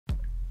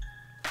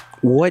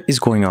What is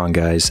going on,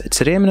 guys?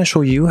 Today I'm going to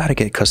show you how to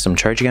get custom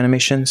charging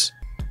animations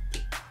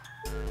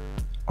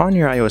on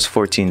your iOS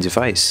 14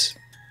 device.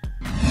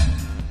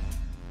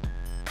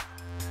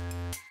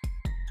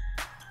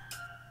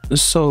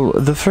 So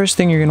the first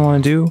thing you're going to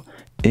want to do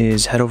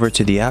is head over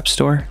to the App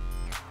Store.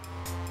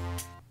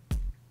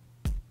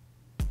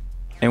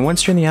 And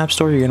once you're in the App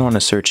Store, you're going to want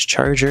to search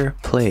Charger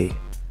Play.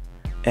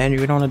 And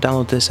you're going to want to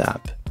download this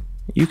app.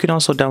 You can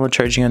also download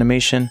Charging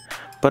Animation,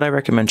 but I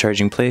recommend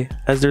Charging Play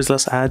as there's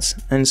less ads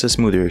and it's a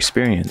smoother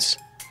experience.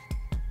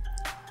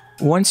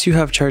 Once you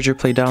have Charger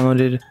Play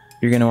downloaded,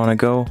 you're going to want to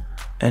go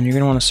and you're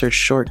going to want to search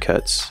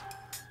shortcuts.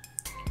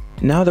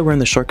 Now that we're in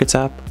the shortcuts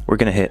app, we're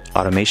going to hit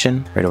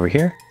automation right over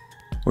here.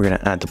 We're going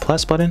to add the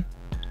plus button.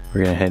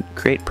 We're going to hit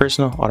create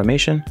personal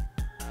automation.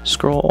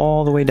 Scroll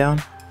all the way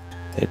down,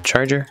 hit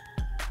charger.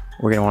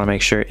 We're going to want to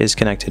make sure is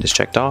connected is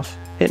checked off.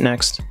 Hit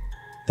next,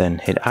 then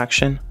hit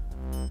action.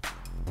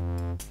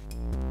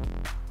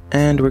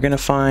 And we're going to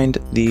find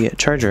the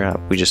charger app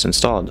we just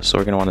installed. So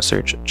we're going to want to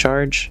search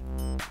charge,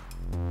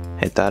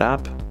 hit that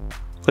app,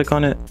 click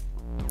on it,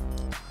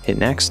 hit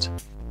next.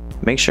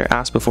 Make sure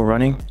ask before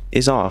running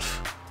is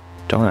off.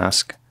 Don't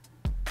ask.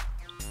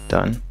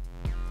 Done.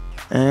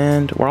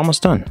 And we're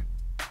almost done.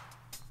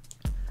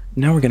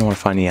 Now we're going to want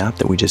to find the app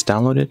that we just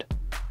downloaded,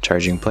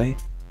 Charging Play.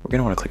 We're going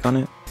to want to click on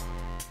it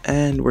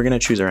and we're going to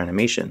choose our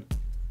animation.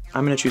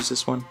 I'm going to choose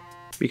this one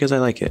because I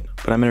like it,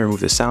 but I'm going to remove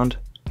the sound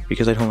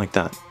because I don't like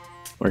that.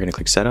 We're going to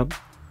click setup,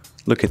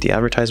 look at the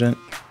advertisement,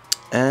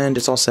 and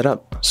it's all set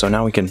up. So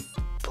now we can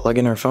plug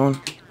in our phone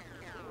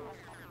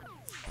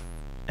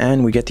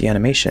and we get the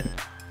animation.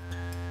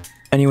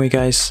 Anyway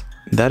guys,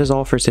 that is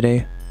all for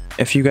today.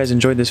 If you guys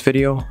enjoyed this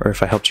video or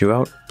if I helped you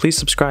out, please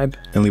subscribe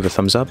and leave a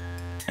thumbs up,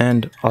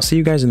 and I'll see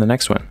you guys in the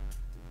next one.